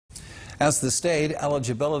As the state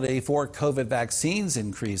eligibility for COVID vaccines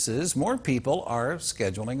increases, more people are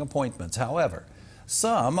scheduling appointments. However,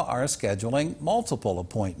 some are scheduling multiple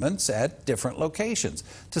appointments at different locations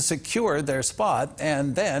to secure their spot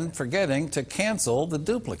and then forgetting to cancel the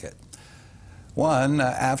duplicate.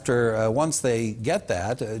 Once they get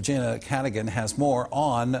that, Gina Cadigan has more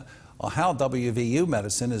on how WVU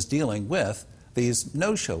Medicine is dealing with these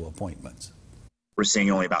no-show appointments. We're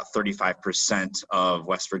seeing only about 35% of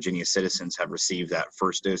West Virginia citizens have received that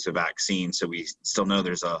first dose of vaccine. So we still know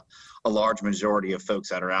there's a large majority of folks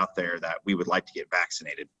that are out there that we would like to get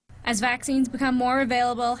vaccinated. As vaccines become more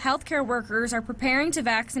available, healthcare workers are preparing to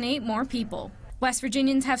vaccinate more people. West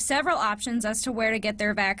Virginians have several options as to where to get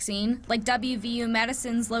their vaccine, like WVU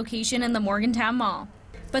Medicine's location in the Morgantown Mall.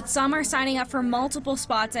 But some are signing up for multiple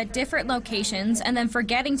spots at different locations and then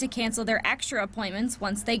forgetting to cancel their extra appointments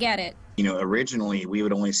once they get it. You know, originally we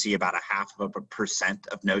would only see about 0.5%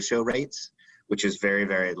 of no-show rates, which is very,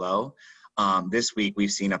 very low. This week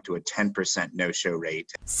we've seen up to a 10% no-show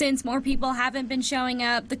rate. Since more people haven't been showing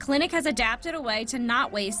up, the clinic has adapted a way to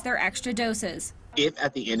not waste their extra doses. If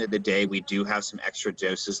at the end of the day we do have some extra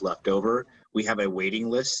doses left over, we have a waiting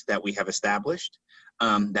list that we have established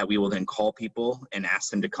that we will then call people and ask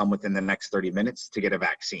them to come within the next 30 minutes to get a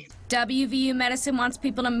vaccine. WVU Medicine wants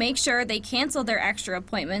people to make sure they cancel their extra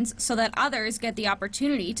appointments so that others get the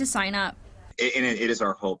opportunity to sign up. And it is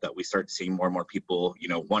our hope that we start seeing more and more people,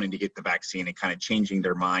 wanting to get the vaccine and kind of changing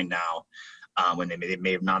their mind now when they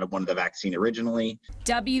may have not have wanted the vaccine originally.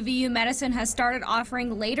 WVU Medicine has started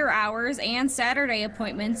offering later hours and Saturday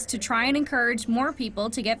appointments to try and encourage more people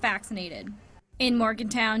to get vaccinated. In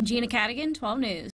Morgantown, Gina Cadigan, 12 News.